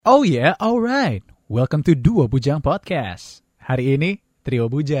Oh yeah, alright. Welcome to Duobudjang Podcast. Hari ini trio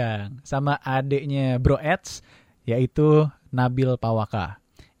bujang sama adeknya Bro Eds, yaitu Nabil Pawaka.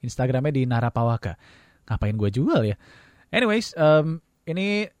 Instagramnya di Nara Pawaka. Ngapain gue jual ya? Anyways,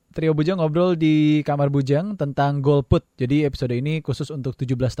 ini trio bujang ngobrol di kamar bujang tentang golput. Jadi episode ini khusus untuk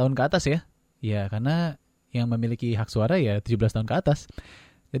 17 tahun ke atas ya. Ya, karena yang memiliki hak suara ya 17 tahun ke atas.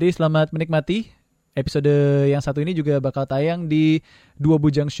 Jadi selamat menikmati. Episode yang satu ini juga bakal tayang di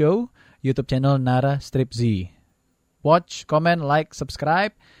Duobudjang Show, YouTube channel Nara Strip Z. Watch, comment, like,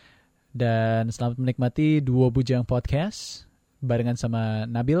 subscribe. Dan selamat menikmati Duobudjang Podcast barengan sama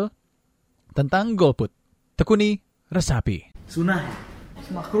Nabil tentang golput. Tekuni, resapi. Sunah.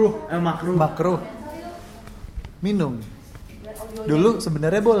 Makruh. Minum. Dulu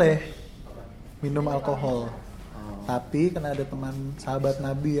sebenarnya boleh minum alkohol. Tapi karena ada teman sahabat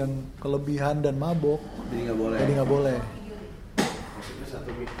Nabi yang kelebihan dan mabok, jadi nggak boleh.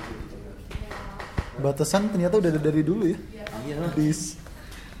 Batasan ternyata udah ada dari dulu ya. Di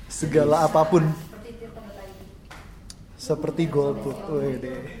segala apapun. Seperti golput.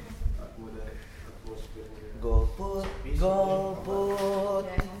 Golput.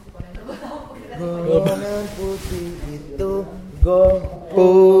 Golongan putih itu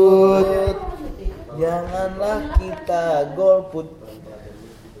golput. Janganlah kita golput.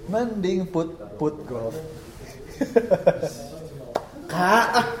 Mending put golf.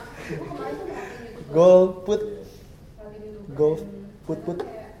 Golput.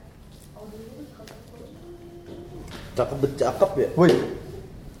 Cakep ya. Woi,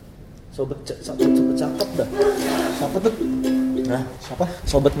 Sobat cakep dah. siapa tuh? Nah, Siapa?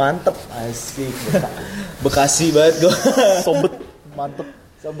 sobat mantep. Asik. Bekasi banget gua. Sobat mantep.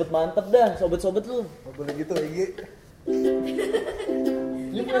 Sobat mantep dah, sobat-sobat lu. Gak boleh gitu, Egi.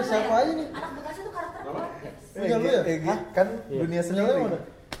 Ini punya siapa aja nih? Anak Bekasi tuh karakter apa? Punya lu ya? Egi, kan Iya. dunia sendiri.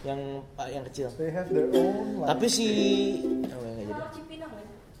 Yang kecil. They have their own life. Tapi si enggak jadi. Anak Cipinang kan?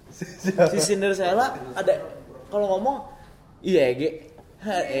 Si Cinderella ada kalau ngomong iya Ege.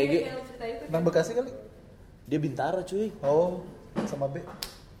 Ege. Nang Bekasi kali? Dia Bintara cuy. Oh, sama B.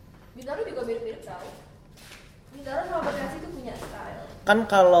 Bintaro juga mirip-mirip tau. Bintaro sama Bekasi tuh punya style. Kan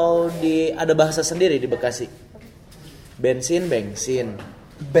kalau ada bahasa sendiri di Bekasi. Bensin. Bengsin.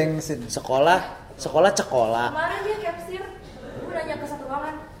 Sekolah cekola. Kemarin dia capsir, gue nanya ke satu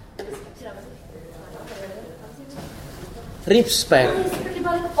ruangan. Capsir apa sih? Respect. Capsir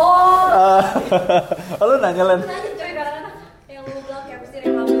dibalik. Oh, Lu nanya Len? gue nanya coy kadang-kadang yang lu bilang capsir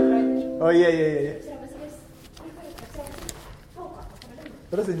yang ngambil berarti. Oh iya. Capsir apa sih guys? Capsir apa sih? Oh, kak,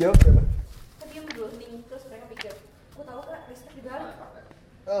 Terus dijawab siapa? Kan dia berunding terus mereka pikir, gue tahu kak, respect dibalik.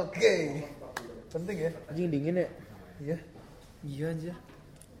 Oke. Penting ya? Anjing dingin ya. Iya aja.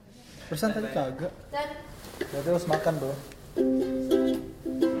 Pesan tadi kagak. Dan Berarti harus makan, Bro.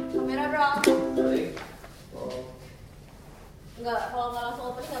 kamera bro. Enggak, kalau nggak langsung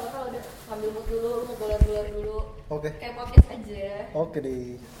opening nggak apa-apa, udah sambil mood dulu, lu mau bolar-bolar dulu. Oke. Kayak podcast aja. Oke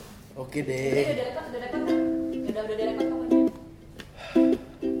deh. Oke Udah deh. record kan? Udah record pokoknya.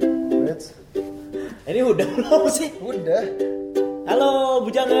 Wait. Ini udah belum sih? Udah. Halo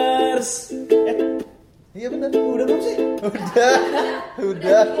Bujangers. Iya benar. Udah belum sih?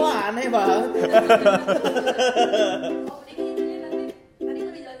 Udah. Wah aneh banget. Opening intinya nanti tadi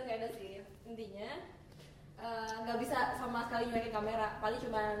tuh dijelasin kayak ada sih. Intinya nggak bisa sama sekali nyuekin kamera, paling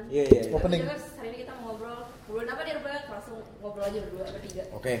cuman. Iya. Opening. Jadi hari ini kita mau ngobrolin apa nih berdua? Langsung ngobrol aja berdua bertiga.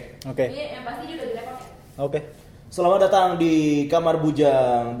 Oke. Ini yang pasti dia udah direkod ya. Oke. Selamat datang di kamar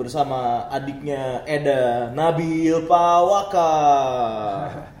bujang bersama adiknya Eda, Nabil Pawaka.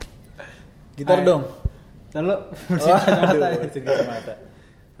 Gitar Hai. dong. Lalu bersihin kacamata.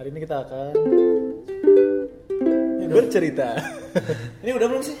 Hari ini kita akan bercerita. Ini udah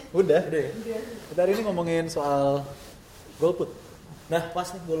belum sih? Udah. ya? Kita hari ini ngomongin soal golput. Nah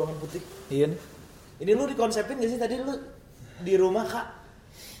pas nih golongan putih. Iya nih. Ini lu dikonsepin gak sih tadi lu di rumah kak?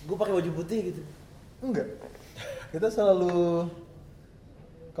 Gue pakai baju putih gitu. Enggak. Kita selalu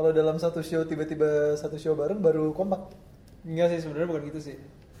kalau dalam satu show tiba-tiba satu show bareng baru kompak. Enggak sih, sebenarnya bukan gitu sih.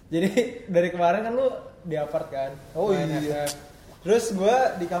 Jadi dari kemarin kan lu di apart kan? Oh main iya. FF. Terus gue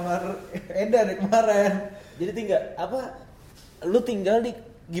di kamar Eda dari kemarin. Jadi tinggal apa? Lu tinggal di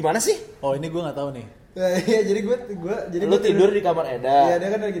gimana sih? Oh ini gue nggak tahu nih. Nah, iya jadi gue jadi Lu gua tidur di kamar Eda. Iya dia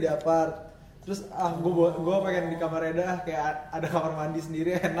kan lagi di apart. Terus gue pengen di kamar Eda kayak ada kamar mandi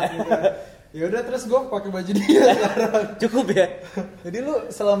sendiri enak gitu. Ya udah terus gue pakai baju dia sekarang. Cukup ya. Jadi lu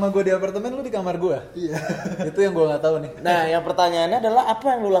selama gue di apartemen lu di kamar gue. Iya. Itu yang gue nggak tahu nih. Nah yang pertanyaannya adalah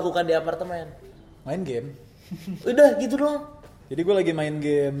apa yang lu lakukan di apartemen? Main game. Udah gitu doang. Jadi gue lagi main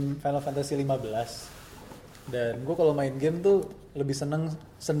game Final Fantasy 15. Dan gue kalau main game tuh lebih seneng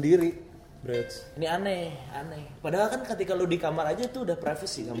sendiri, Brats. Ini aneh. Padahal kan ketika lu di kamar aja tuh udah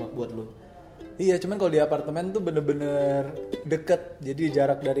privacy sama buat lu. Iya, cuman kalau di apartemen tuh bener-bener deket. Jadi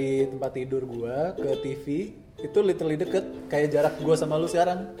jarak dari tempat tidur gue ke TV itu literally deket, kayak jarak gue sama lu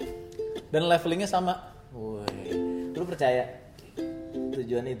sekarang. Dan levelingnya sama. Woi, lu percaya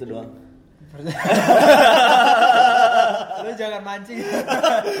tujuan itu doang? Lu jangan mancing.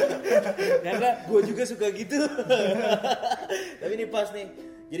 Karena gue juga suka gitu. Tapi ini pas nih.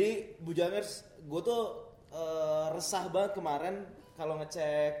 Jadi Bujangers, gue tuh resah banget kemarin kalau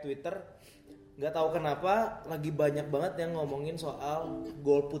ngecek Twitter. Nggak tahu kenapa lagi banyak banget yang ngomongin soal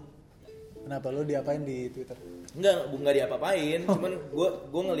golput. Kenapa lu diapain di Twitter? Nggak diapa-apain. Cuman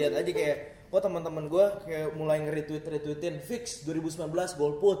gue ngelihat aja kayak, teman-teman gue kayak mulai nge-retweetin fix 2019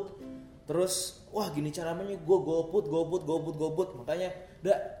 golput. Terus wah gini caranya gue golput. Makanya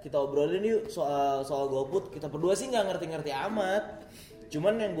kita obrolin yuk soal golput. Kita berdua sih nggak ngerti amat.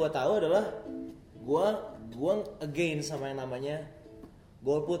 Cuman yang gue tahu adalah gue against sama yang namanya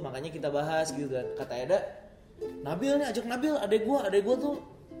golput. Makanya kita bahas gitu kan. Kata Eda, Nabil nih, ajak Nabil, adek gue tuh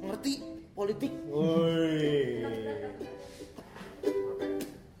ngerti politik. Woi.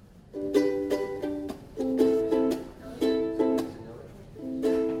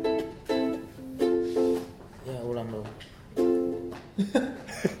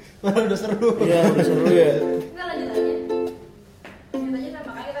 Udah seru. Iya, udah seru ya. Enggak, lanjut aja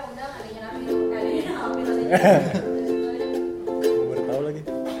makanya kita undang adiknya Nabil. Adiknya Nabil aja. Gue baru tahu lagi.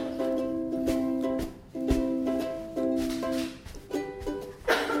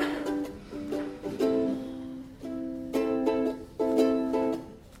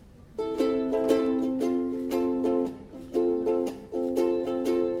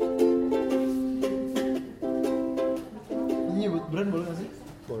 Nyebut brand boleh nggak sih?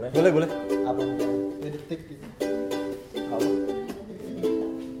 Boleh. Apa? Ya detik gitu. Kalau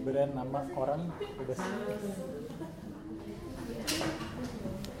brand nama orang bebas.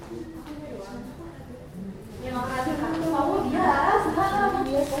 Ya makasih kamu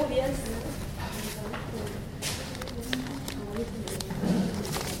bias.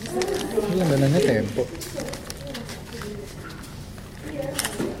 Ini langganannya Tempo.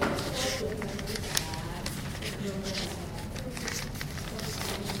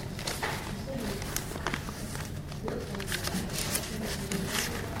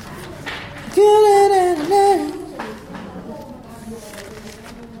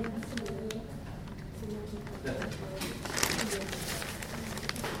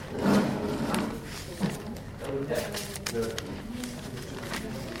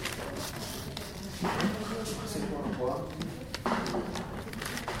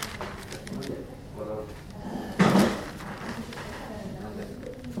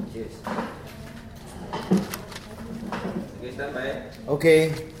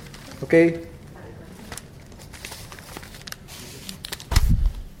 Oke. Oke,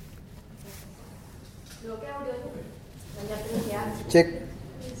 audionya. Lanjut terus ya. Cek.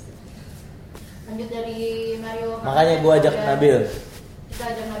 Lanjut dari Mario. Makanya gue ajak Nabil. Kita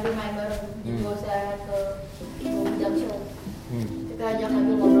ajak Nabil main bareng. Gak usah ke duobudjang show. Kita ajak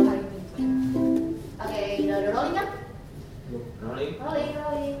Nabil ngobrol hari ini. Oke, udah rolling kan?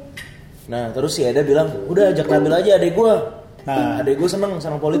 Rolling. Nah terus si Eda bilang, udah ajak Nabil aja adek gue. Nah, adek gue seneng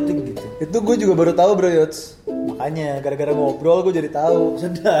sama politik gitu. itu gue juga baru tahu, Bro Yots. Makanya gara-gara ngobrol gue jadi tahu.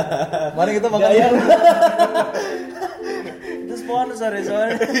 Sedap. Mari kita makan. Itu sponsor ya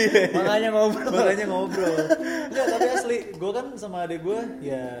soalnya. Makanya ngobrol. Enggak, tapi asli, gue kan sama adek gue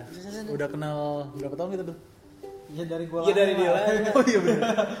ya udah kenal berapa tahun kita tuh? Ya dari gua. Iya dari dia lah. Oh iya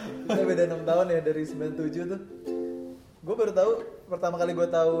benar. Kita beda 6 tahun ya, dari 97 tuh. Gue baru tahu, pertama kali gue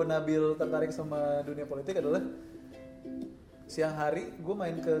tahu Nabil tertarik sama dunia politik adalah siang hari gue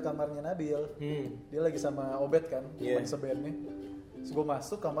main ke kamarnya Nabil. Dia lagi sama Obet kan, teman sebandnya. Terus gue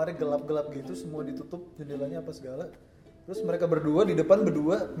masuk, kamarnya gelap-gelap gitu, semua ditutup, jendelanya apa segala. Terus mereka berdua di depan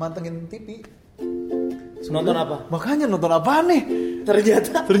berdua mantengin TV. Nonton apa? Makanya nonton apaan nih?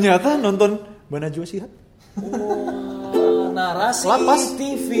 Ternyata nonton Najwa Shihab. Narasi Lapas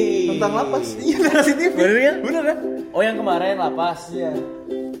TV. Tentang lapas. Iya, narasi TV. Bener ya? Oh yang kemarin lapas. Iya.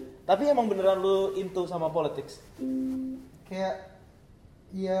 Tapi emang beneran lu into sama politics? Kayak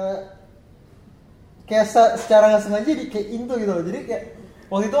secara nggak sengaja jadi kayak into gitu loh. Jadi kayak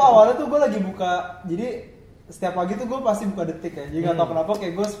waktu itu awalnya tuh gue lagi buka, jadi setiap pagi tuh gue pasti buka Detik ya. Jadi nggak tahu kenapa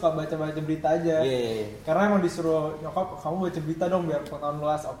kayak gue suka baca berita aja. Karena emang disuruh nyokap, kamu baca berita dong biar pengetahuan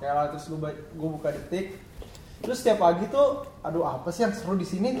luas. Oke lah, terus gue buka Detik. Terus setiap pagi tuh, aduh apa sih yang seru di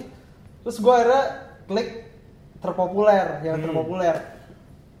sini? Terus gue akhirnya klik terpopuler.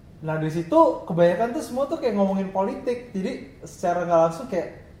 Nah dari situ kebanyakan tuh semua tuh kayak ngomongin politik, jadi secara nggak langsung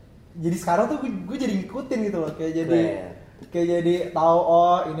kayak jadi sekarang tuh gue jadi ngikutin gitu loh, kayak jadi tahu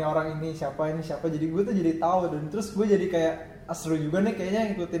oh ini orang ini siapa, jadi gue tuh jadi tahu, dan terus gue jadi kayak seru juga nih kayaknya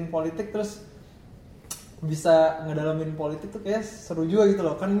ngikutin politik, terus bisa ngedalamin politik tuh kayak seru juga gitu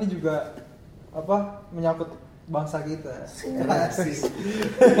loh, kan ini juga apa menyangkut bangsa kita.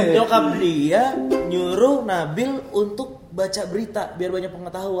 Nyokap dia nyuruh Nabil untuk baca berita biar banyak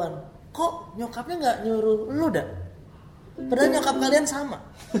pengetahuan. Kok nyokapnya nggak nyuruh lu dah? Padahal nyokap kalian sama.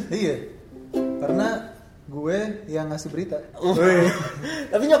 Iya. Karena gue yang ngasih berita.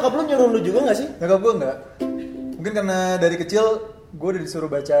 Tapi nyokap lu nyuruh lu juga nggak sih? Nyokap gue enggak. Mungkin karena dari kecil gue udah disuruh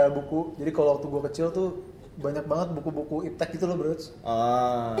baca buku. Jadi kalau waktu gue kecil tuh banyak banget buku-buku iptek gitu loh, bro.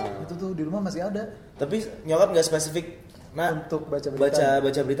 Itu tuh di rumah masih ada. Tapi nyokap nggak spesifik. Nah, untuk baca berita.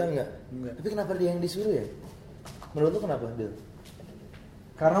 Baca berita enggak? Tapi kenapa dia yang disuruh ya? Menurut lu kenapa, Bil?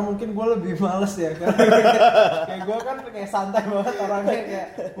 Karena mungkin gue lebih males ya, karena kayak gue kan kayak santai banget orangnya, kayak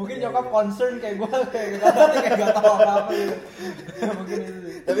mungkin nyokap concern kayak gue kayak gak tahu apa-apa gitu. Mungkin itu.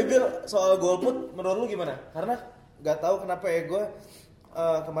 Tapi Bil, soal golput menurut lu gimana? Karena gak tahu kenapa ya gue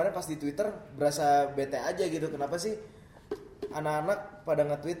kemarin pas di Twitter berasa bete aja gitu. Kenapa sih anak-anak pada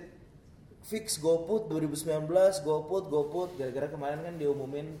nge-tweet fix golput 2019, golput gara-gara kemarin kan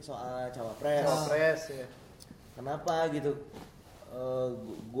diumumin soal cawapres ya. Kenapa gitu?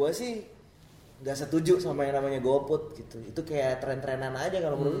 Gue sih nggak setuju sama yang namanya golput gitu. Itu kayak tren-trenan aja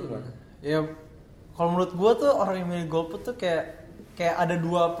kalau menurut lu gimana? Ya kalau menurut gue tuh orang yang milih golput tuh kayak ada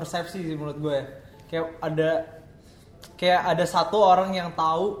dua persepsi sih menurut gue ya. Kayak ada satu orang yang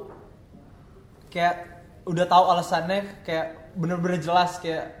tahu, kayak udah tahu alasannya, kayak bener-bener jelas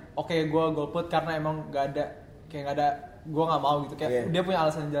kayak oke, gue golput karena emang nggak ada gue nggak mau gitu, kayak dia punya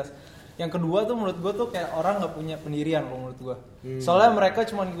alasan jelas. Yang kedua tuh menurut gue tuh kayak orang nggak punya pendirian kalau menurut gue. Soalnya mereka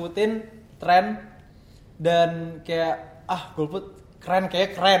cuma ngikutin tren dan kayak golput keren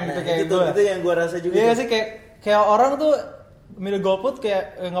gitu kayak itu, gue. Itu yang gue rasa juga. Iya sih, kayak orang tuh milih golput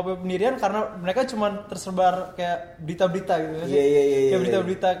kayak nggak punya pendirian karena mereka cuma tersebar kayak berita-berita gitu sih. Kayak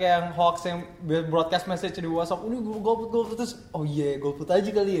berita-berita kayak yang hoax, yang broadcast message di WhatsApp, ini golput terus golput aja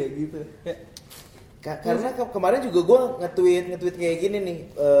kali ya gitu. Kayak karena kemarin juga gue nge-tweet kayak gini nih,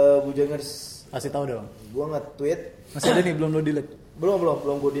 Bujangers. Kasih tahu dong. Gue nge-tweet. Masih ada nih, belum lo delete.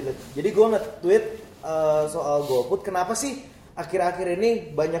 Belum gue delete. Jadi gue nge-tweet soal golput. Kenapa sih akhir-akhir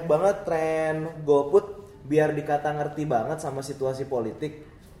ini banyak banget tren golput, biar dikata ngerti banget sama situasi politik.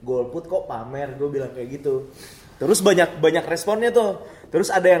 Golput kok pamer, gue bilang kayak gitu. Terus banyak responnya tuh.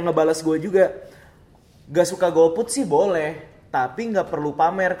 Terus ada yang ngebalas gue juga. Gak suka golput sih boleh, tapi nggak perlu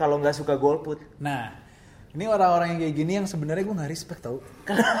pamer kalau nggak suka golput. Nah, ini orang-orang yang kayak gini yang sebenarnya gue nggak respect tau.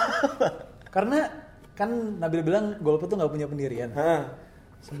 Karena kan Nabil bilang golput tuh nggak punya pendirian.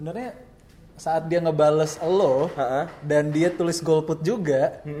 Sebenarnya saat dia ngebales lo dan dia tulis golput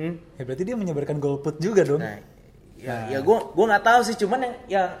juga, ya berarti dia menyebarkan golput juga dong. Nah, ya gue nggak tahu sih, cuman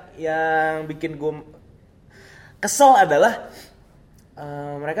yang bikin gue kesel adalah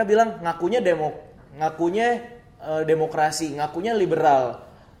mereka bilang ngakunya demokrasi, ngakunya liberal,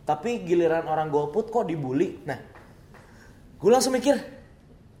 tapi giliran orang golput kok dibully. Nah, gue langsung mikir,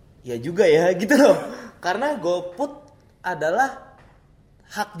 ya juga ya gitu loh, karena golput adalah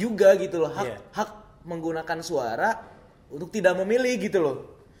hak juga gitu loh, hak menggunakan suara untuk tidak memilih gitu loh.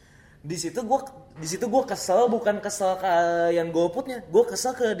 Di situ gue kesel, bukan kesel ke yang golputnya, gue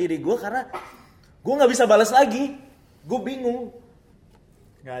kesel ke diri gue karena gue nggak bisa balas lagi, gue bingung.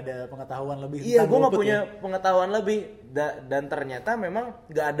 Gak ada pengetahuan lebih. Iya, gue nggak punya pengetahuan lebih, dan ternyata memang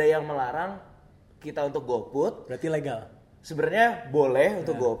nggak ada yang melarang kita untuk golput. Berarti legal. Sebenarnya boleh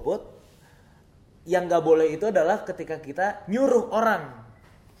untuk golput. Yang nggak boleh itu adalah ketika kita nyuruh orang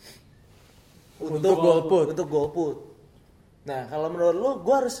untuk golput. Nah, kalau menurut lu,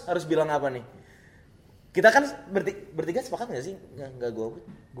 gue harus bilang apa nih? Kita kan bertiga sepakat nggak sih nggak golput?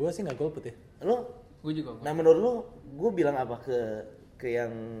 Gue sih nggak golput ya. Lu? gue juga. Nah, menurut lu, gue bilang apa ke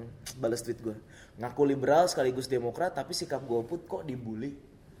yang balas tweet gue? Ngaku liberal sekaligus demokrat, tapi sikap golput kok dibully?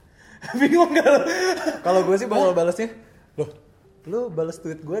 Bingung gak lo? Kalau gue sih bakal balasnya, lu balas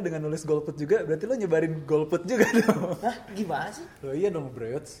tweet gue dengan nulis golput juga, berarti lu nyebarin golput juga dong. Hah? Gimana sih? Iya dong,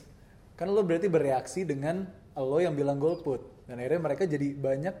 bro. Kan lu berarti bereaksi dengan lo yang bilang golput, dan akhirnya mereka jadi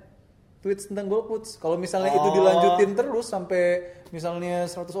banyak tweets tentang golput. Kalau misalnya itu dilanjutin terus sampai misalnya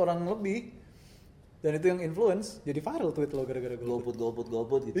 100 orang lebih, dan itu yang influence, jadi viral tweet lo gara-gara golput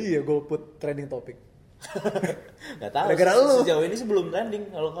Golput gitu. Iya, golput trending topic. Gak tahu. Gara-gara lu. Sejauh ini sih belum trending.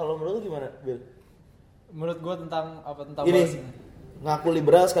 Kalau menurut lu gimana, Bill? Menurut gue tentang ini ngaku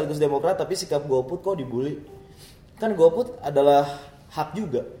liberal sekaligus demokrat, tapi sikap golput kok dibully? Kan golput adalah hak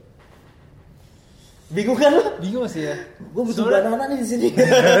juga. Bingung kan lo? Bingung sih ya. Gue butuh banana nih di sini.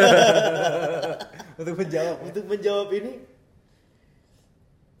 Untuk menjawab ini.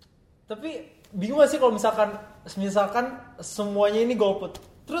 Tapi bingung gak sih kalau misalkan semuanya ini golput.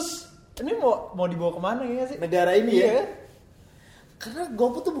 Terus ini mau dibawa kemana ya sih? Negara ini ya. Karena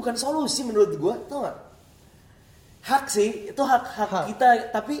golput tuh bukan solusi menurut gue, tau gak? Hak sih, itu hak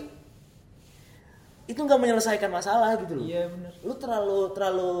kita, tapi itu nggak menyelesaikan masalah gitu loh. Iya benar. Lu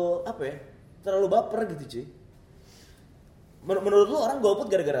terlalu apa ya? Terlalu baper gitu cuy. Menurut lu orang golput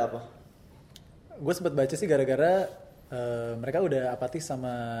gara-gara apa? Gue sempat baca sih gara-gara mereka udah apatis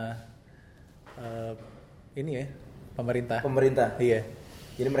sama ini ya, pemerintah. Iya.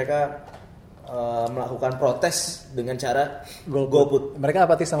 Jadi mereka melakukan protes dengan cara golput. Mereka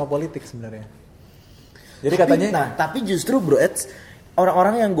apatis sama politik sebenarnya. Jadi katanya. Tapi justru bro Eds,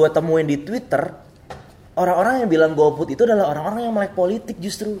 orang-orang yang gue temuin di Twitter, orang-orang yang bilang golput itu adalah orang-orang yang melek politik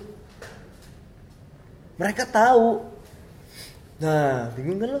justru. Mereka tahu. Nah,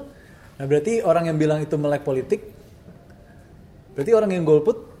 bingung kan lo? Nah berarti orang yang bilang itu melek politik, berarti orang yang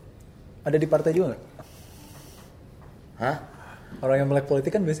golput ada di partai juga nggak? Hah? Orang yang melek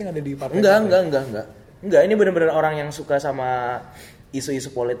politik kan biasanya ada di partai. Enggak, ini benar-benar orang yang suka sama isu-isu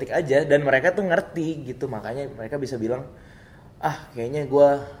politik aja dan mereka tuh ngerti gitu, makanya mereka bisa bilang kayaknya gue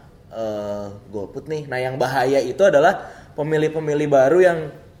golput nih. Nah yang bahaya itu adalah pemilih-pemilih baru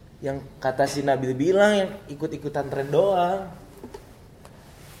yang kata si Nabil bilang yang ikut-ikutan tren doang.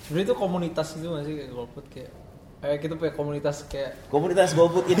 Sebenarnya itu komunitas itu nggak sih kayak golput, kayak kita punya komunitas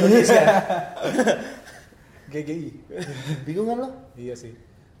golput Indonesia. GGI. Bingung kan lo? Iya sih.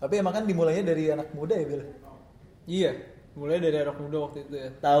 Tapi emang kan dimulainya dari anak muda ya Bil? Iya, mulai dari anak muda waktu itu ya.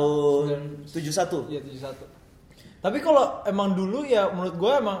 Tahun 71. Iya 71. Tapi kalau emang dulu ya menurut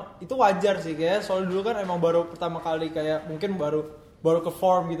gue emang itu wajar sih, kayak soalnya dulu kan emang baru pertama kali kayak mungkin baru ke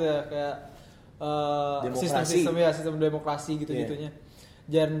form gitu ya, kayak sistem demokrasi gitu-gitunya.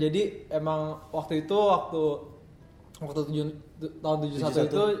 Dan jadi emang waktu tahun 71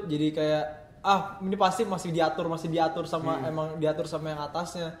 itu jadi kayak ini pasti masih diatur sama emang diatur sama yang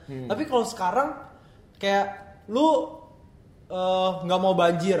atasnya. Tapi kalau sekarang kayak lu nggak mau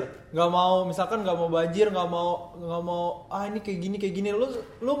banjir, nggak mau ini kayak gini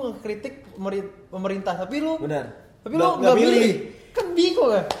lu ngekritik pemerintah tapi lu nggak milih, kan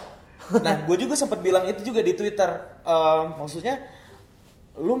bingung ya. Nah gue juga sempat bilang itu juga di Twitter, maksudnya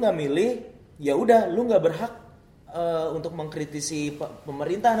lu nggak milih ya udah lu nggak berhak untuk mengkritisi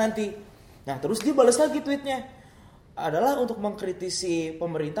pemerintah nanti. Nah terus dia balas lagi tweetnya, adalah untuk mengkritisi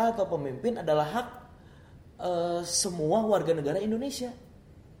pemerintah atau pemimpin adalah hak semua warga negara Indonesia.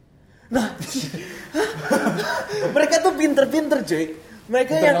 Nah mereka tuh pinter-pinter cuy.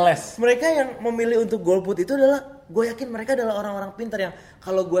 Mereka yang memilih untuk golput itu adalah, gue yakin mereka adalah orang-orang pinter yang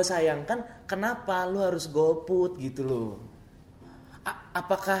kalau gue sayangkan kenapa lu harus golput gitu loh.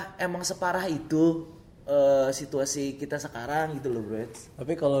 Apakah emang separah itu situasi kita sekarang gitu loh bro?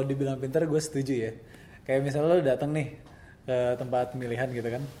 Tapi kalau dibilang pintar gue setuju ya. Kayak misalnya lo datang nih ke tempat pemilihan gitu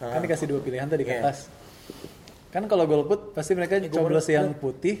kan, kan dikasih 2 pilihan tadi ke atas. Kan kalau golput pasti mereka coblos yang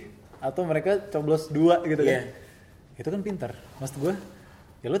putih atau mereka coblos 2 gitu kan. Itu kan pintar. Maksud gue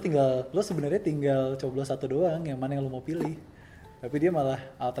ya lo sebenarnya tinggal coblos 1 doang, yang mana yang lo mau pilih. Tapi dia malah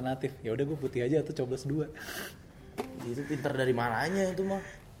alternatif. Ya udah gue putih aja atau coblos 2. Itu pintar dari mananya itu mah?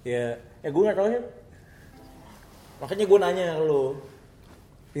 Ya gue nggak tahu ya. Makanya gue nanya ke lo.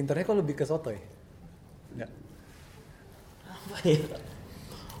 Pintarnya kok lebih ke sotoy? Enggak. Apa ya?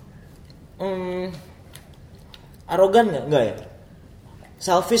 Arogan nggak? Enggak ya?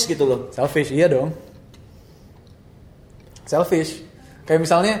 Selfish gitu loh. Selfish, iya dong. Selfish. Kayak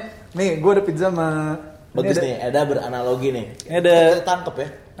misalnya, nih gue ada pizza sama... Bagus nih, ada beranalogi nih. Ada tangkep ya.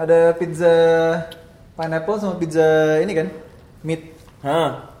 Ada pizza pineapple sama pizza ini kan, meat.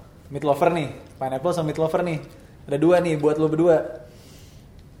 Meat lover nih, pineapple sama meat lover nih. Ada 2 nih buat lo berdua.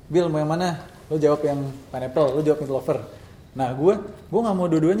 Bil mau yang mana? Lo jawab yang pineapple, lo jawab meat lover. Nah gue nggak mau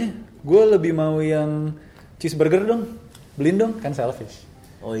dua-duanya. Gue lebih mau yang cheeseburger dong. Beliin dong, kan selfish.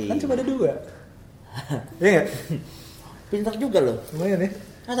 Oh iya. Kan cuma ada 2. Iya nggak? Pintar juga lo. Lumayan ya.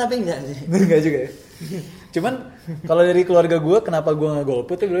 Tapi enggak sih. Enggak juga ya. Cuman kalau dari keluarga gue, kenapa gue nggak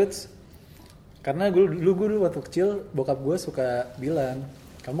golput ya bro? Karena gue dulu waktu kecil bokap gue suka bilang,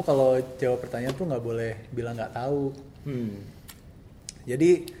 kamu kalau jawab pertanyaan tuh nggak boleh bilang nggak tahu. Jadi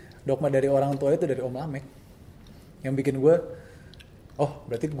dogma dari orang tua itu dari Om Lamek yang bikin gue,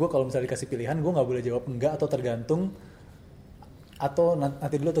 berarti gue kalau misalnya dikasih pilihan gue nggak boleh jawab enggak atau tergantung atau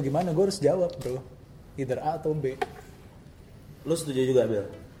nanti dulu atau gimana, gue harus jawab bro, either A atau B. Lu setuju juga Bil?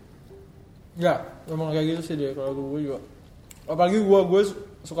 Enggak, memang kayak gitu sih deh kalau gue juga. Apalagi gue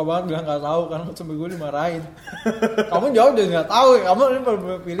suka banget bilang nggak tahu kan sampai gue dimarahin. Kamu jawab dia nggak tahu, kamu ini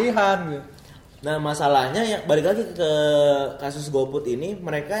pilihan gitu. Nah masalahnya yang balik lagi ke kasus golput ini,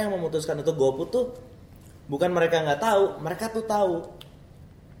 mereka yang memutuskan untuk golput tuh bukan mereka nggak tahu, mereka tuh tahu.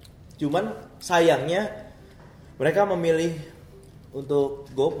 Cuman sayangnya mereka memilih untuk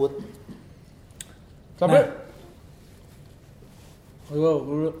golput. Sampai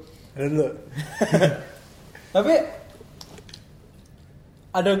dulu. Tapi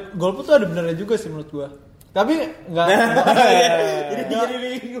ada golput tuh ada benernya juga sih menurut gua. Tapi enggak. Jadi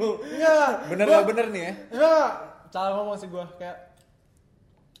bingung. Enggak. Bener nggak bener nih ya? Enggak. Salah ngomong sih gua kayak.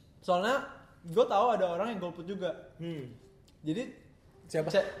 Soalnya gua tahu ada orang yang golput juga. Jadi Siapa?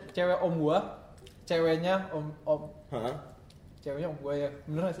 Cewek om gua, ceweknya om. Hah? Ceweknya om gua ya.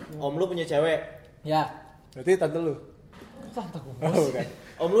 Bener gak sih? Om lu punya cewek? Ya. Berarti tante lu. Tante gua. Oh, bukan.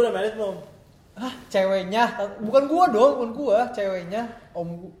 Om lu udah married belum? Ceweknya, bukan gua dong, bukan gua, ceweknya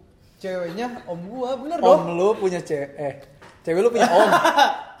om gua, bener dong. Om lu punya cewek lu punya om.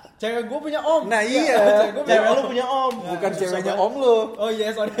 Cewek gua punya om. Nah iya. Cewek lu punya om. Bukan ceweknya om lu. Oh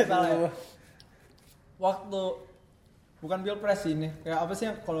iya, sorry salah ya. Waktu bukan pilpres ini, kayak apa sih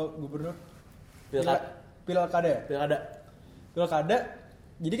yang kalau gubernur? Pilkada ya? Pilkada.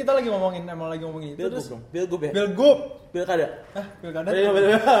 Jadi kita lagi ngomongin itu terus. Pilgub ya? Pilgub. Pilkada. Pilkada.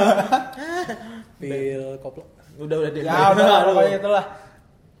 Pil koplo. Udah dia. Ya udah pokoknya itulah.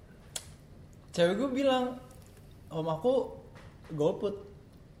 Cewek gue bilang, om aku golput.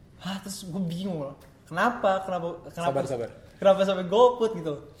 Terus gue bingung loh. Kenapa? Sabar. Kenapa sampai golput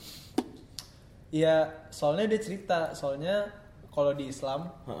gitu? Ya soalnya dia cerita, soalnya kalau di Islam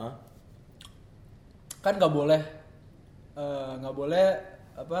kan nggak boleh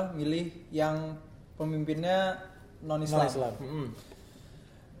milih yang pemimpinnya non Islam.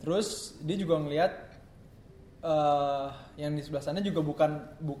 Terus dia juga ngelihat yang di sebelah sana juga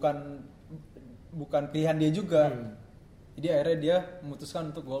bukan pilihan dia juga. Jadi akhirnya dia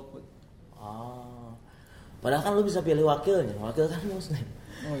memutuskan untuk golput. Padahal kan lu bisa pilih wakilnya. Wakil kan muslim.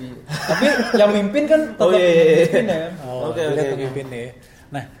 Oh iya. Tapi yang mimpin kan tetap mimpin ya. Oke. Pemimpin nih.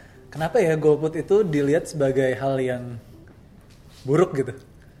 Nah, kenapa ya golput itu dilihat sebagai hal yang buruk gitu?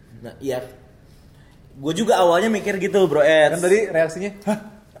 Nah, iya. Gue juga awalnya mikir gitu, Bro Ed. Kan tadi reaksinya,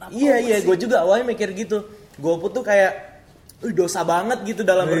 Iya, gue juga awalnya mikir gitu. Golput tuh kayak dosa banget gitu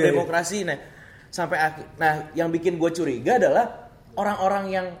dalam berdemokrasi. Nah, yang bikin gue curiga adalah orang-orang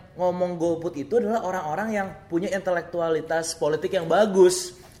yang ngomong golput itu adalah orang-orang yang punya intelektualitas politik yang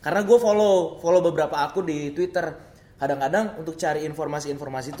bagus. Karena gue follow beberapa akun di Twitter. Kadang-kadang untuk cari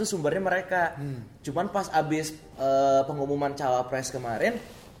informasi-informasi itu sumbernya mereka. Cuman pas abis pengumuman cawapres kemarin,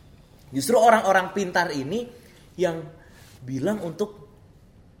 justru orang-orang pintar ini yang bilang untuk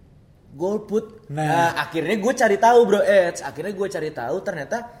golput. Nah, akhirnya gue cari tahu, Bro Eds.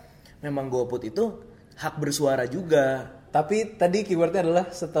 Ternyata memang golput itu hak bersuara juga. Tapi tadi keywordnya adalah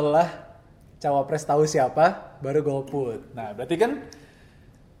setelah cawapres tahu siapa, baru golput. Nah, berarti kan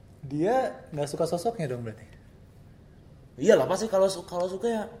dia nggak suka sosoknya dong berarti. Iyalah pasti kalau suka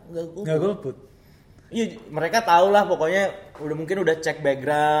ya nggak golput. Iya, mereka tahu lah pokoknya mungkin udah cek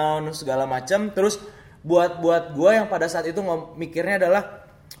background segala macam. Terus buat gue yang pada saat itu mikirnya adalah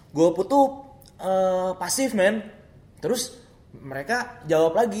golput tuh pasif men. Terus mereka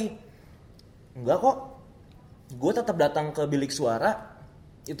jawab lagi, enggak kok, gue tetap datang ke bilik suara.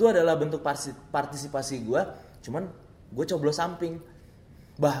 Itu adalah bentuk partisipasi gue. Cuman gue coblos samping.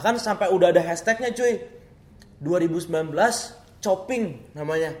 Bahkan sampai udah ada hashtagnya cuy. 2019 chopping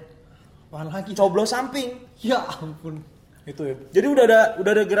namanya. Apaan lagi? Coblos samping. Ya ampun. Itu ya. Jadi udah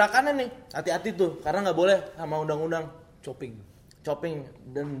ada gerakannya nih. Hati-hati tuh karena enggak boleh sama undang-undang chopping.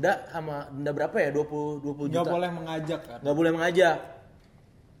 Denda berapa ya? 20 juta. Enggak boleh mengajak kan. Enggak boleh mengajak.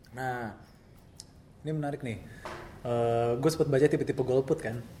 Nah, ini menarik nih. Gue sempat baca tipe-tipe golput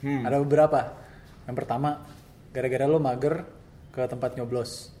kan. Ada beberapa. Yang pertama, gara-gara lo mager ke tempat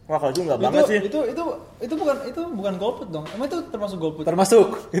nyoblos. Wah kalau itu nggak banget sih. Itu bukan golput dong. Emang itu termasuk golput?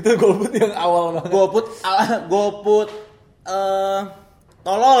 Termasuk. Itu golput yang awal banget. Golput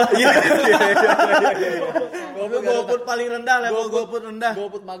tolol. Iya. Golput paling rendah, level golput rendah.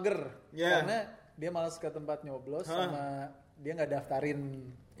 Golput mager. Yeah. Karena dia malas ke tempat nyoblos sama dia nggak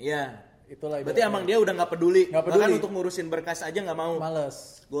daftarin. Iya. Itulah. Berarti emang dia udah nggak peduli. Nggak peduli. Bahkan untuk ngurusin berkas aja nggak mau.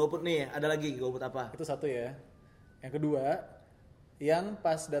 Males. Golput nih, ada lagi golput apa? Itu satu ya. Yang kedua, yang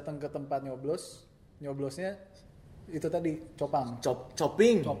pas datang ke tempat nyoblosnya itu tadi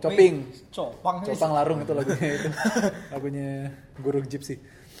Chopping. Copang larung itu lagunya itu. Lagunya guru gypsy.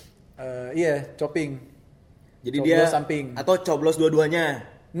 Iya, chopping. Jadi coblos dia samping. Atau coblos dua-duanya.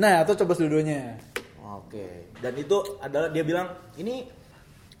 Nah, atau coblos dua-duanya. Oke. Dan itu adalah dia bilang ini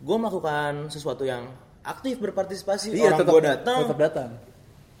gue melakukan sesuatu yang aktif berpartisipasi. Iya, Orang gue datang, tetap datang.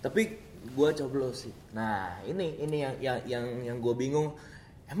 tapi gue coblos sih. Nah ini yang gue bingung.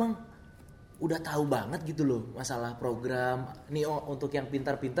 Emang udah tahu banget gitu loh masalah program. Nih untuk yang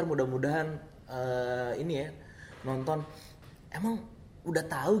pintar-pintar mudah-mudahan ini ya nonton. Emang udah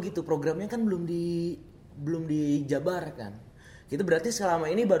tahu gitu programnya kan belum dijabarkan. Itu berarti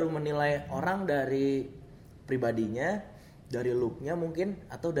selama ini baru menilai orang dari pribadinya, dari looknya mungkin,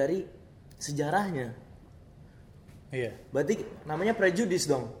 atau dari sejarahnya. Iya. Berarti namanya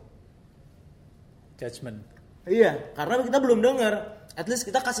prejudice dong. Judgment. Iya, karena kita belum dengar. At least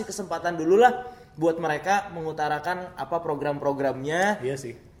kita kasih kesempatan dulu lah buat mereka mengutarakan apa program-programnya. Iya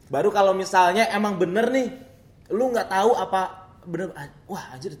sih. Baru kalau misalnya emang bener nih, lu nggak tahu apa bener,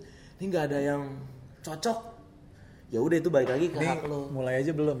 wah anjir, ini nggak ada yang cocok. Ya udah itu balik lagi ke Ini hak lu. mulai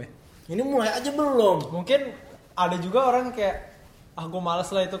aja belum ya? Ini mulai aja belum. Mungkin ada juga orang kayak gue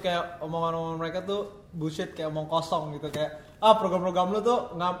males lah itu kayak omongan-omongan mereka tuh bullshit, kayak omong kosong gitu, kayak program-program lu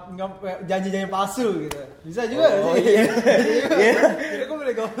tuh nggak janji-janji palsu gitu. Bisa juga sih. Iya. Jadi gue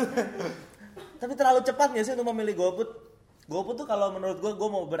milih golput. Tapi terlalu cepat nggak sih untuk memilih golput? Golput tuh kalau menurut gue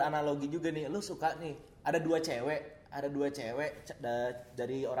mau beranalogi juga nih. Lu suka nih, ada dua cewek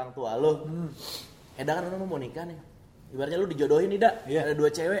dari orang tua lu. Eda kan lu mau nikah nih. Ibaratnya lu dijodohin nih, Dak. Iya. Ada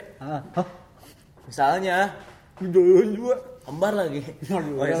dua cewek. Hah? Misalnya dijodohin juga kembar lagi.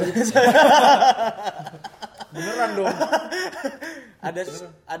 Oh, iya. Beneran dong.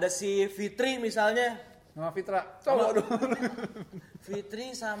 ada si Fitri misalnya. Nama Fitra. Coba dong.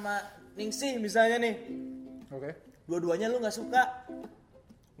 Fitri sama Ningsih misalnya nih. Oke. Dua-duanya lu nggak suka.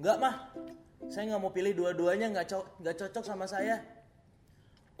 Nggak mah. Saya nggak mau pilih dua-duanya, nggak cocok sama saya.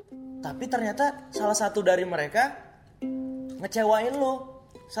 Tapi ternyata salah satu dari mereka ngecewain lu.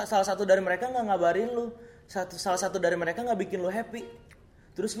 Salah satu dari mereka nggak ngabarin lu. Salah satu dari mereka nggak bikin lu happy.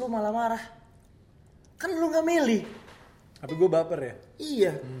 Terus lu malah marah. Kan lu nggak milih. Tapi gue baper ya?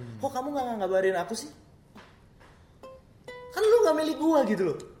 Iya. Kok kamu nggak ngabarin aku sih? Kan lu nggak milih gua gitu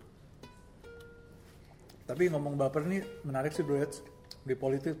loh. Tapi ngomong baper nih menarik sih bro. Di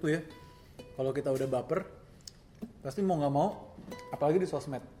politik tuh ya, kalau kita udah baper pasti mau nggak mau, apalagi di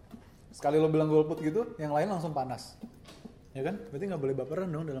sosmed, sekali lo bilang golput gitu, yang lain langsung panas, ya kan? Berarti nggak boleh baperan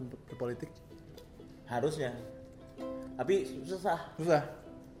dong dalam politik. Harusnya. Tapi susah.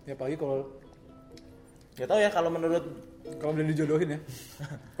 Ya apalagi kalau Gak tau ya kalau menurut udah dijodohin ya.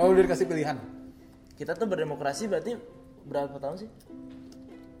 Kalau udah dikasih pilihan. kita tuh berdemokrasi berarti berapa tahun sih?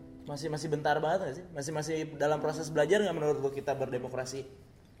 Masih bentar banget gak sih? Masih dalam proses belajar nggak menurut lo kita berdemokrasi?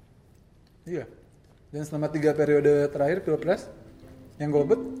 Iya. Dan selama 3 periode terakhir pilpres yang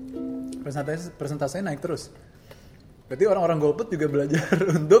golput persentasenya naik terus. Berarti orang-orang golput juga belajar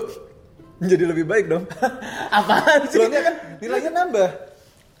untuk menjadi lebih baik dong. Apaan sih? Soalnya kan nilainya nambah.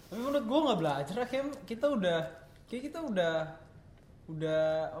 Tapi menurut gue nggak belajar, kayak kita udah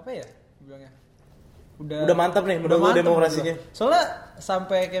apa ya bilangnya? Udah mantap nih menurut demokrasinya. Soalnya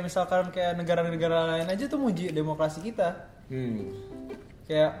sampai kayak misalkan kayak negara-negara lain aja tuh muji demokrasi kita.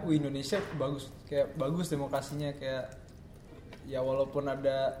 Kayak Indonesia bagus demokrasinya, kayak ya walaupun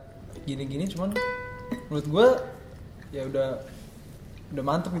ada gini-gini cuman menurut gue ya udah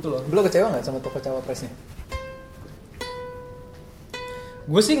mantep gitu loh. Lo kecewa nggak sama tokoh cawapresnya?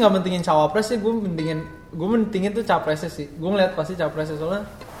 Gue sih nggak mentingin cawapres sih, gue mentingin tuh capresnya sih. Gue ngeliat pasti capresnya, soalnya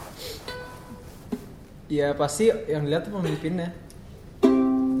ya pasti yang dilihat tuh pemimpinnya.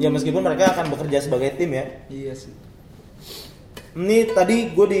 Ya meskipun mereka akan bekerja sebagai tim ya. Iya sih. Ini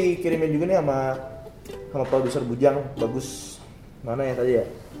tadi gue dikirimin juga nih sama produser Bujang, bagus. Mana ya tadi ya?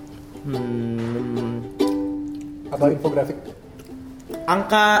 Apa infografik?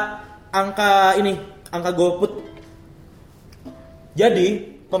 Angka golput.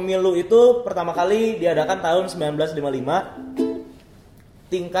 Jadi pemilu itu pertama kali diadakan tahun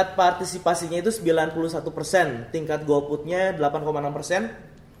 1955. Tingkat partisipasinya itu 91%, tingkat golputnya 8,6%.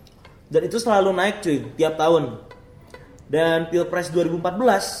 Dan itu selalu naik cuy, tiap tahun. Dan Pilpres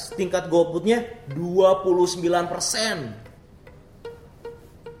 2014 tingkat golputnya 29%.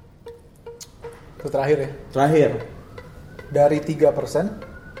 Itu terakhir ya? Terakhir. Dari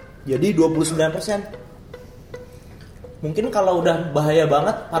 3%. Jadi 29%. Mungkin kalau udah bahaya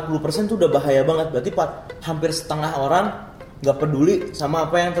banget, 40% tuh udah bahaya banget. Berarti hampir setengah orang gak peduli sama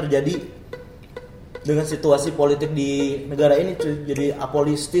apa yang terjadi dengan situasi politik di negara ini cuy. Jadi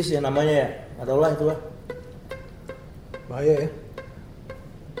apolitis ya namanya ya. Atau lah itulah. Bahaya ya.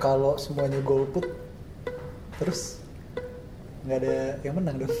 Kalau semuanya golput, terus gak ada yang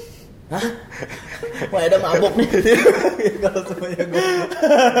menang dong. Hah? Wah ada mabok nih. Kalau semuanya golput.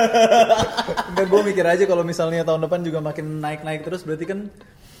 Enggak, gue mikir aja kalau misalnya tahun depan juga makin naik-naik terus, berarti kan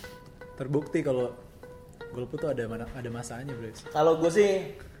terbukti kalau golput tuh ada masanya, bro. Kalau gue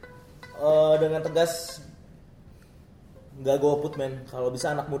sih dengan tegas nggak golput, men. Kalau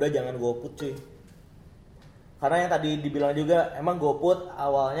bisa anak muda jangan golput, cuy. Karena yang tadi dibilang juga, emang golput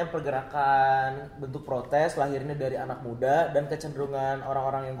awalnya pergerakan bentuk protes, lahirnya dari anak muda, dan kecenderungan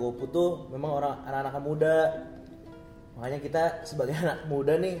orang-orang yang golput tuh memang anak-anak muda. Makanya kita sebagai anak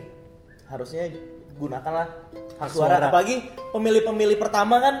muda nih harusnya gunakanlah hak suara. Apalagi pemilih-pemilih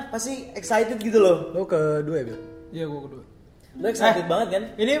pertama kan pasti excited gitu loh. Lo kedua ya, Bil? Iya, gue kedua. Lo excited banget kan?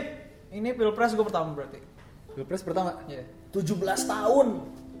 Ini pilpres gue pertama berarti. Pilpres pertama? Iya. 17 tahun.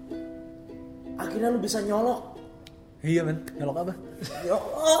 Akhirnya lu bisa nyolok. Iya, men. Nyolok apa?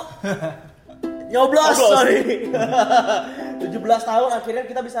 Nyoblos, sorry. 17 tahun akhirnya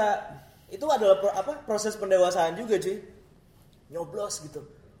kita bisa, itu adalah proses pendewasaan juga, cuy. Nyoblos gitu.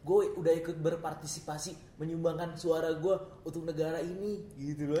 Gue udah ikut berpartisipasi, menyumbangkan suara gue untuk negara ini,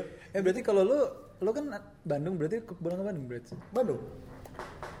 gitu loh. Berarti kalau lo kan Bandung, berarti pulang ke Bandung berarti? Bandung.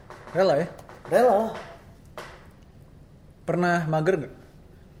 Rela ya? Rela. Pernah mager nggak?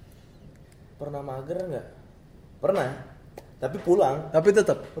 Pernah mager nggak? Pernah. Tapi pulang. Tapi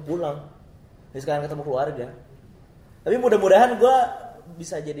tetap pulang. Jadi sekarang ketemu keluarga. Tapi mudah-mudahan gue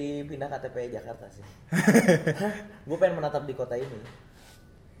bisa jadi pindah KTP Jakarta sih. Gue pengen menetap di kota ini.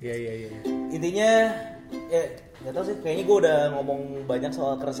 Iya. Intinya, ya nggak tahu sih. Kayaknya gue udah ngomong banyak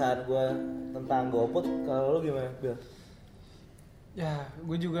soal keresahan gue tentang golput. Kalau lu gimana, Bil? Ya,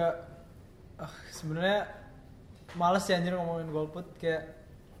 gue juga sebenarnya males ya anjir ngomongin golput.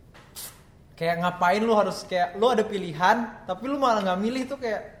 Kayak ngapain lu harus kayak lu ada pilihan tapi lu malah nggak milih tuh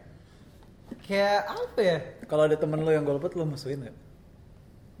kayak apa ya? Kalau ada temen lu yang golput lu musuhin nggak?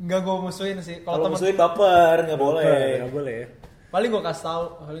 Nggak, gue musuhin sih. Kalau musuhin baper, nggak boleh. Nggak boleh ya. Paling gue kasih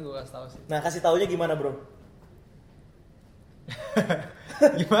tahu sih. Nah, kasih taunya gimana, bro?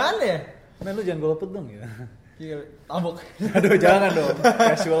 Gimana ya? Men, lu jangan golput dong ya. Iya, tabok. Aduh, jangan dong.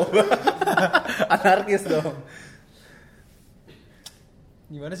 Casual banget. Anarkis dong.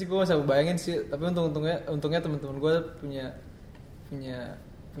 Gimana sih, gue gak bisa bayangin sih. Tapi untungnya teman-teman gue punya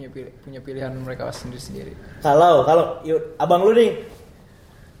pilihan mereka sendiri. Kalau yuk, abang lu nih,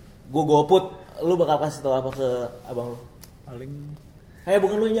 gue golput, lu bakal kasih tau apa ke abang lu? Paling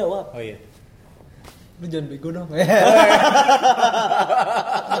bukan lu yang jawab. Oh iya. Lu jangan bego dong.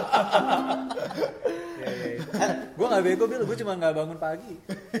 Gue nggak bego, Bil. Gue cuma nggak bangun pagi.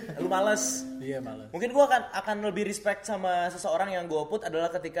 Lu malas. Iya, malas. Mungkin gue akan lebih respect sama seseorang yang golput adalah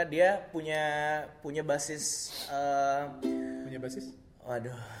ketika dia punya basis. Punya basis?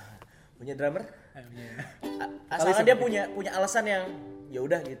 Waduh, punya drummer. Iya. Asalkan dia punya alasan yang ya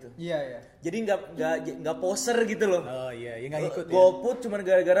udah gitu. Iya. Jadi nggak poser gitu loh. Oh iya, nggak ikut ya. Golput cuman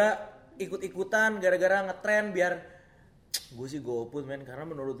gara-gara ikut-ikutan, gara-gara ngetren biar gue sih golput, men, karena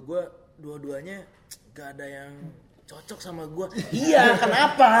menurut gue dua-duanya gak ada yang cocok sama gue. Iya,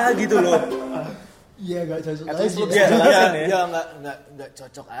 kenapa gitu loh? Iya, gak cocok At aja. least lu bisa jelasin ya. Ya nggak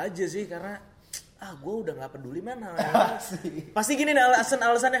cocok aja sih, karena gue udah nggak peduli, man. Pasti gini nih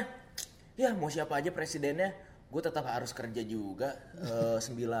alasannya. Ya mau siapa aja presidennya, gue tetap harus kerja juga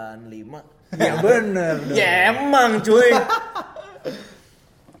 95. Ya bener. Ya emang cuy.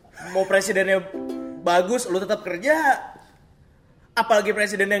 Mau presidennya bagus, lu tetap kerja. Apalagi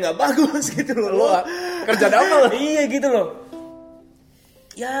presidennya nggak bagus gitu loh. Lu kerja apa? Iya gitu loh.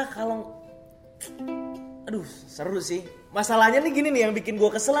 Ya kalau, aduh seru sih. Masalahnya nih gini nih, yang bikin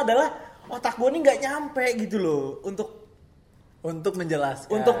gue kesel adalah otak gue nih nggak nyampe gitu loh untuk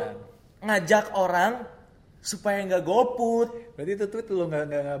menjelaskan. Untuk ngajak orang supaya nggak golput. Berarti itu tweet lu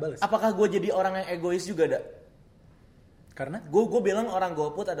nggak balas? Apakah gue jadi orang yang egois juga, dak? Karena gue bilang orang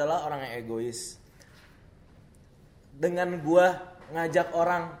golput adalah orang yang egois. Dengan gue ngajak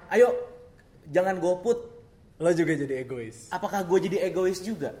orang, ayo jangan golput, lo juga jadi egois. apakah gue jadi egois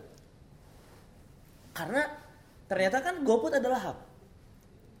juga? Karena ternyata kan golput adalah hak.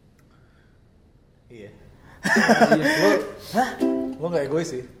 Iya. Hah? Lo nggak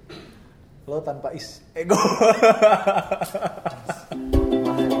egois sih. Lo tanpa ego.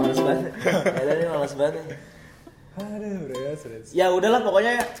 Males banget. Males banget. Aduh, serius. Ya udahlah,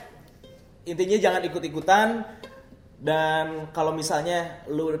 pokoknya intinya jangan ikut-ikutan. Dan kalau misalnya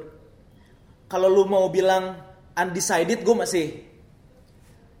lu mau bilang undecided, gue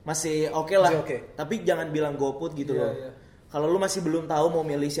masih oke lah. Okay. Tapi jangan bilang golput gitu loh. Iya. Kalau lu masih belum tahu mau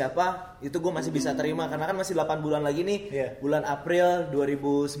milih siapa, itu gue masih bisa terima karena kan masih 8 bulan lagi nih. Iya. Bulan April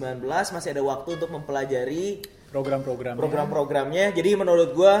 2019 masih ada waktu untuk mempelajari program-programnya. Jadi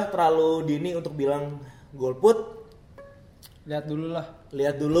menurut gue terlalu dini untuk bilang golput. Lihat dulu lah.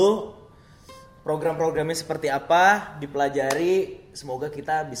 Lihat dulu. program-programnya seperti apa dipelajari. Semoga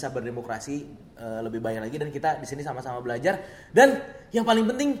kita bisa berdemokrasi lebih baik lagi dan kita di sini sama-sama belajar. Dan yang paling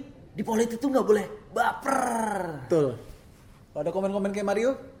penting di politik tuh nggak boleh baper. Betul. Kalau ada komen-komen kayak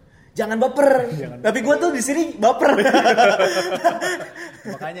Mario, jangan baper. Tapi gue tuh di sini baper.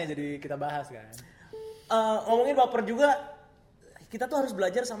 makanya jadi kita bahas kan. Ngomongin baper juga, kita tuh harus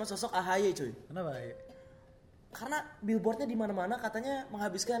belajar sama sosok AHY cuy. Kenapa ya? Karena billboardnya di mana-mana katanya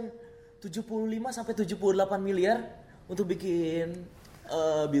menghabiskan 75 sampai 78 miliar untuk bikin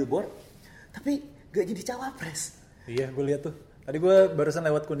billboard, tapi gak jadi cawapres. Iya, gue lihat tuh. Tadi gue barusan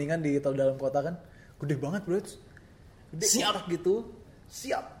lewat Kuningan di tol dalam kota kan, gede banget bro. Gede Siap gitu,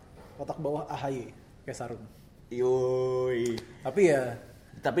 siap. Kotak bawah AHY kayak sarung. Yoi.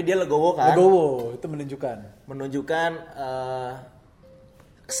 Tapi dia legowo kan? Legowo itu menunjukkan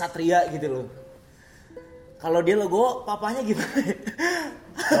kesatria gitu loh. Kalau dia legowo, papanya gimana?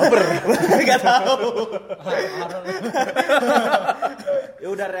 baper. Gak tahu. Ya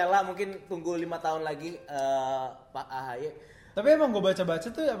udah rela, mungkin tunggu 5 tahun lagi Pak AHY. Tapi emang gue baca-baca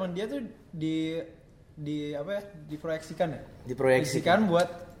tuh emang dia tuh diproyeksikan ya? Diproyeksikan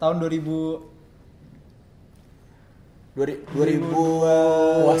buat tahun 2000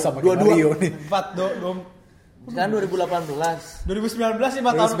 Wah, sama kayak Mario nih. 4 Sekarang 2018. 2019 5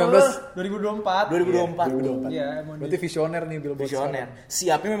 tahun lalu 2024. Iya, emang berarti visioner nih billboard. Visioner.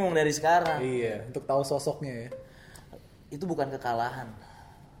 Siapnya memang dari sekarang. Iya, untuk tahu sosoknya ya. Itu bukan kekalahan,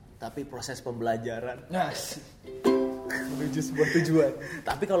 tapi proses pembelajaran. Nah, Menuju sebuah tujuan.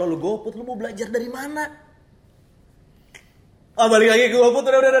 Tapi kalau lu golput, lu mau belajar dari mana? Balik lagi ke golput,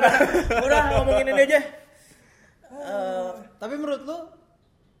 udah ngomongin ini aja. Tapi menurut lu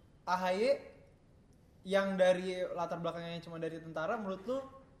AHY yang dari latar belakangnya cuma dari tentara, menurut lu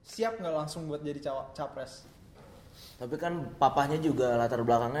siap nggak langsung buat jadi capres? Tapi kan papahnya juga latar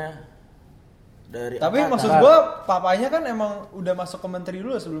belakangnya dari. Tapi angkatan. maksud gua papanya kan emang udah masuk ke menteri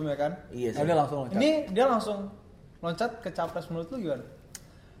dulu sebelumnya kan? Iya sih. Dia langsung loncat. Ini dia langsung loncat ke capres, menurut lu gimana?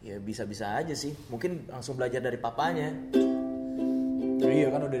 Ya bisa-bisa aja sih. Mungkin langsung belajar dari papanya. Iya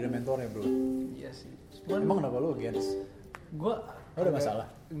kan udah ada mentornya bro. Iya sih. Emang kenapa lu Gens? Gua ada masalah?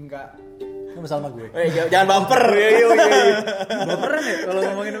 Enggak. Ini masalah sama gue. Jangan baper. Iya. Baperan ya kalau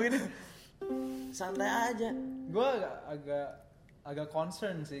ngomongin begini. Santai aja. Gue agak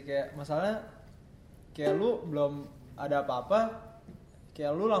concern sih, kayak masalahnya kayak lu belum ada apa-apa,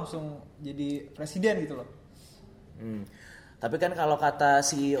 kayak lu langsung jadi presiden gitu loh. Tapi kan kalau kata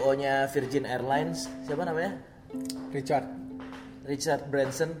CEO-nya Virgin Airlines, siapa namanya? Richard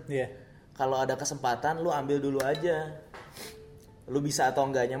Branson. Iya. Kalau ada kesempatan lu ambil dulu aja. Lu bisa atau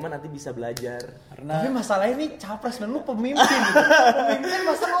enggaknya mah nanti bisa belajar. Tapi masalahnya ini capres dan lu pemimpin gitu. Pemimpin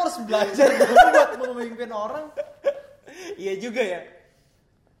masa lu harus belajar dulu buat memimpin orang. Iya juga ya.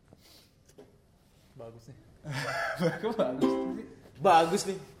 Bagus nih. Bagus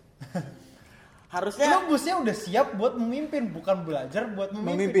nih. Harusnya lu busnya udah siap buat memimpin, bukan belajar buat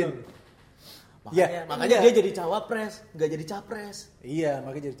memimpin. Makanya dia jadi cawapres, nggak jadi capres. Iya,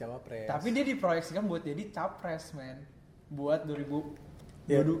 makanya jadi cawapres. Tapi dia diproyeksikan buat jadi capres, men. Buat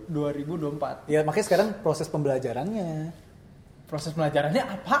 2024. Ya, makanya sekarang proses pembelajarannya. Proses pembelajarannya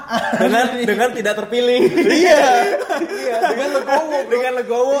apaan? Dengan tidak terpilih. Iya, Dengan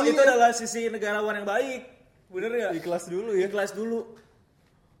legowo itu adalah sisi negarawan yang baik. Bener ya? Ikhlas dulu ya. Ikhlas dulu.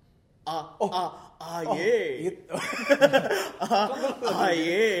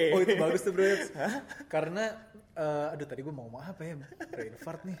 Itu bagus tuh bro. Karena tadi gue mau ngomong apa ya? Brain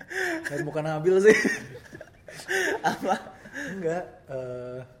fart nih. Dan bukan Nabil sih. Apa? Enggak.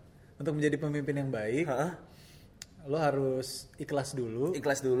 Untuk menjadi pemimpin yang baik, lo harus ikhlas dulu.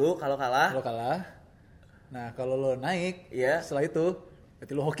 Kalau kalah. Nah kalau lo naik, setelah itu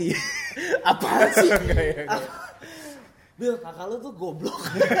berarti lo hoki. Apa sih? Enggak. Bil, kakak lu tuh goblok.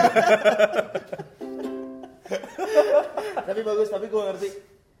 Tapi bagus, tapi gue ngerti.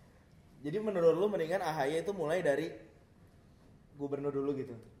 Jadi menurut lu mendingan AHY itu mulai dari gubernur dulu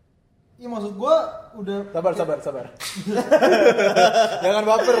gitu. Iya, maksud gue udah. Sabar. Jangan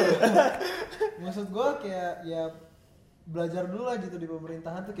baper. Maksud gue kayak ya belajar dulu lah gitu di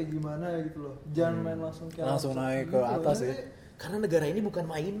pemerintahan tuh kayak gimana gitu loh. Jangan main langsung naik ke atas ya. Karena negara ini bukan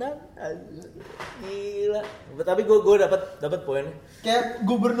mainan. Gila. Tapi gue dapat poin. Kayak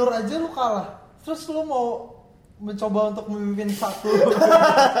gubernur aja lu kalah. Terus lu mau mencoba untuk memimpin satu.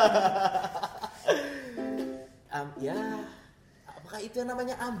 Apakah itu yang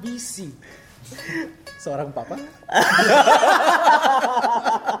namanya ambisi? Seorang papa?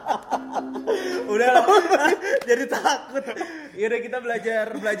 Udah jadi takut. Yaudah kita belajar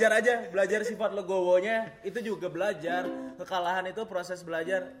aja. Belajar sifat legowonya. Itu juga belajar. Kekalahan itu proses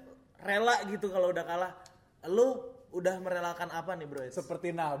belajar. rela gitu kalau udah kalah. Lu udah merelakan apa nih bro?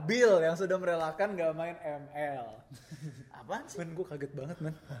 Seperti Nabil yang sudah merelakan gak main ML. Apaan sih? Men gue kaget banget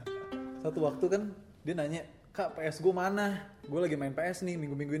men. Satu waktu kan dia nanya, Kak PS gue mana? Gue lagi main PS nih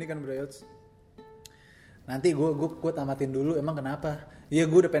minggu-minggu ini kan bro. Nanti gue tamatin dulu. Emang kenapa? Iya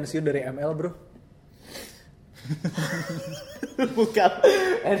gue udah pensiun dari ML bro. Bukan.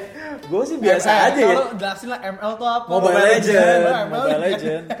 Gue sih biasa aja ya. Kalau jelasin lah ML tuh apa? Mobile Legend. ML. Mobile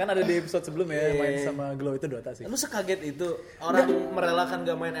Legend. Kan ada di episode sebelumnya main sama Glow itu Dota sih. Lu sekaget itu orang merelakan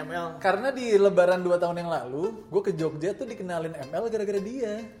gak main ML? Karena di lebaran 2 tahun yang lalu, gue ke Jogja tuh dikenalin ML gara-gara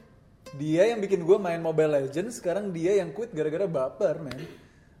dia. Dia yang bikin gue main Mobile Legends, sekarang dia yang quit gara-gara baper, men.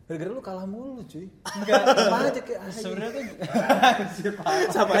 Gara-gara lu kalah mulu, cuy. Enggak, sama aja kayak Sebenarnya tuh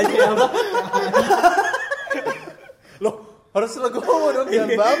Sama aja apa? Loh, harus legowo dong,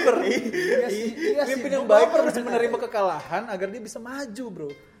 jangan baper. Iya sih. Pemimpin yang baik harus menerima kekalahan agar dia bisa maju, bro.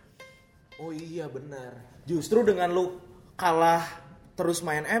 Oh iya benar. Justru dengan lu kalah terus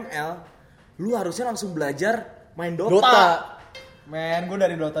main ML, lu harusnya langsung belajar main Dota. Men, gue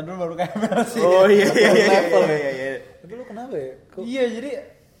dari Dota dulu baru ke ML sih. Oh iya. Level ya. Tapi lu kenapa ya? Iya, jadi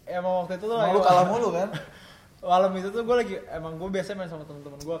emang waktu itu tuh Lu kalah mulu kan? malam itu tuh gue lagi emang gue biasa main sama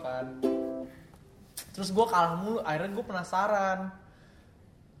temen-temen gue kan. Terus gue kalah mulu, akhirnya gue penasaran.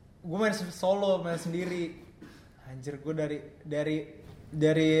 Gue main solo, main sendiri. Anjir, gue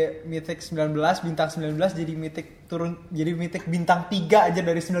dari Mythic 19, bintang 19 jadi Mythic turun, jadi Mythic bintang 3 aja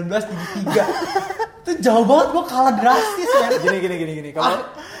dari 19 jadi 3. Itu jauh banget, gue kalah drastis ya. Gini.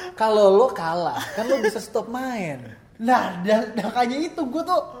 Kalau lo kalah, kan lo bisa stop main. Nah, makanya itu gue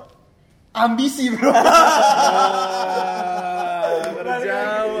tuh ambisi bro.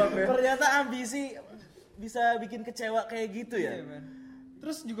 Terjawab ya. Ternyata ambisi bisa bikin kecewa kayak gitu ya. Iya, man.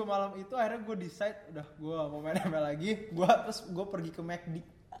 Terus juga malam itu akhirnya gue decide udah gue mau main ML lagi. Terus gue pergi ke McD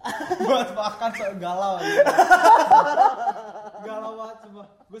buat makan galau aja. Galau banget coba.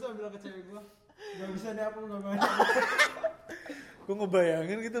 Gue sambil bilang ke cewek gue, gak bisa deh apa gak main. Gue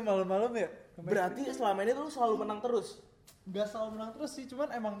ngebayangin gitu malam-malam ya. Berarti selama ini tuh lu selalu menang terus. Gak selalu menang terus sih, cuman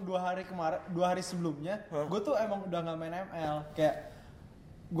emang 2 hari sebelumnya gue tuh emang udah gak main ML. Kayak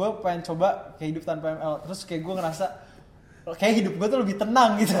gue pengen coba kayak hidup tanpa ML. Terus kayak gue ngerasa kayak hidup gue tuh lebih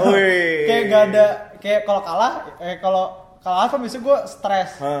tenang gitu. Kayak gak ada, kayak kalau kalah kan biasanya gue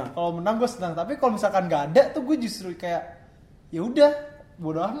stres. Kalau menang gue senang. Tapi kalau misalkan gak ada tuh gue justru kayak ya udah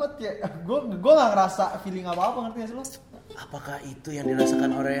bodo amat ya. Gue gak ngerasa feeling apa-apa, ngerti gak sih lo? Apakah itu yang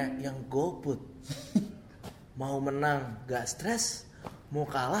dirasakan orang yang golput? Mau menang gak stres, mau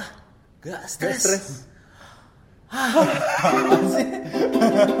kalah gak stres.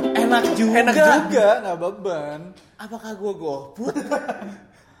 Enak juga, nggak beban. Apakah gue golput?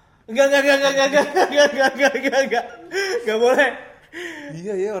 Enggak, nggak boleh.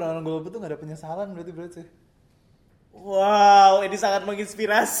 Iya orang-orang golput tuh nggak ada penyesalan berarti. Wow, ini sangat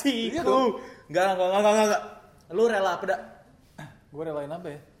menginspirasi. Iya dong. Enggak. Lu rela apa dak? Gue relain apa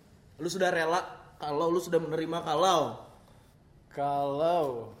ya? Lu sudah rela kalau lu sudah menerima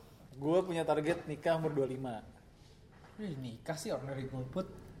Kalau gue punya target nikah umur 25. Nikah sih orang dari golput.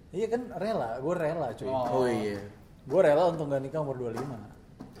 Iya kan gue rela cuy. Oh iya. Gue rela untuk gak nikah umur 25.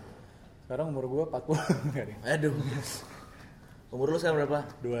 Sekarang umur gue 40. Aduh. Umur lu sekarang berapa?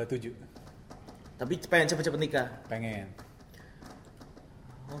 27. Tapi pengen cepet-cepet nikah. Pengen.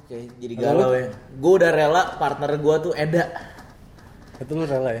 Oke, jadi galau ya. Gue udah rela, partner gue tuh Eda. Itu lu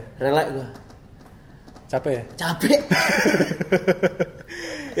rela ya? Rela gue. Capek ya? Capek.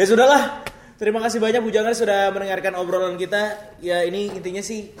 Ya sudahlah. Terima kasih banyak Bujangan sudah mendengarkan obrolan kita. Ya ini intinya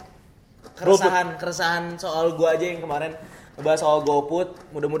sih keresahan soal gue aja yang kemarin ngebahas soal golput.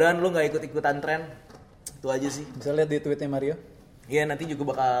 Mudah-mudahan lu nggak ikut-ikutan tren. Itu aja sih. Bisa lihat di tweetnya Mario. Iya nanti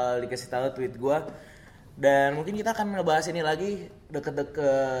juga bakal dikasih tahu tweet gue. Dan mungkin kita akan ngebahas ini lagi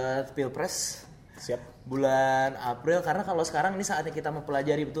deket-deket Pilpres. Siap. Bulan April. Karena kalau sekarang ini saatnya kita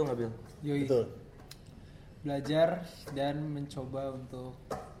mempelajari, betul nggak Bil? Yoi. Betul. Belajar dan mencoba untuk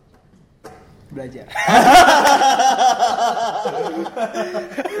belajar.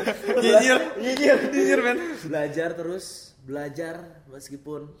 Jujur men. Belajar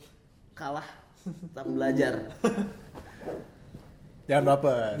meskipun kalah tetap belajar. Jangan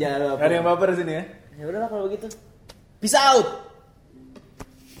baper. Ada yang baper sini ya. Ya udahlah kalau begitu. Peace out.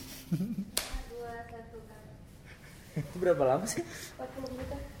 2, 1 kan. Itu berapa lama sih? 40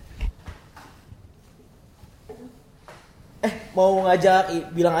 menit. Mau ngajak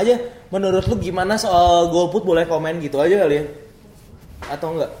bilang aja menurut lu gimana soal golput, boleh komen gitu aja kali ya.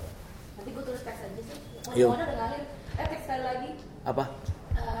 Atau enggak? Nanti gue tulis teks aja sih. Yuk. Semuanya dengerin. Teks sekali lagi. Apa?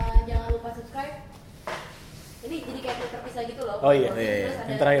 Jangan lupa subscribe. Ini jadi kayak terpisah gitu loh. Oh iya, Terus yang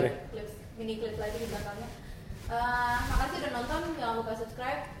ada terakhir. mini clip lagi di belakangnya. Makasih udah nonton, jangan lupa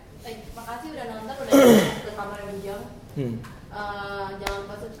subscribe. Makasih udah nonton, udah ke kamar Bujang. Jangan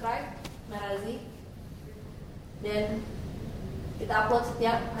lupa subscribe, Narazi. Dan kita upload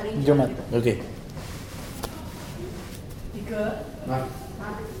setiap hari Jumat. Oke. 3. Nah.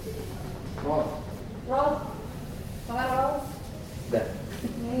 Roll. Semangat roll. Udah.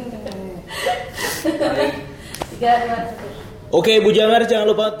 3, 2, 1. Oke, Bujangar jangan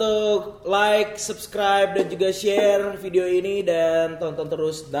lupa untuk like, subscribe dan juga share video ini dan tonton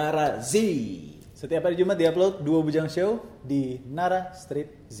terus Nara Z. Setiap hari Jumat diupload Duo Bujang Show di Nara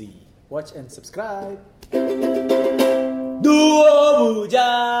Street Z. Watch and subscribe. Duo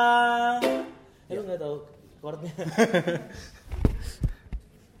Bujang. Lu nggak tahu chordnya?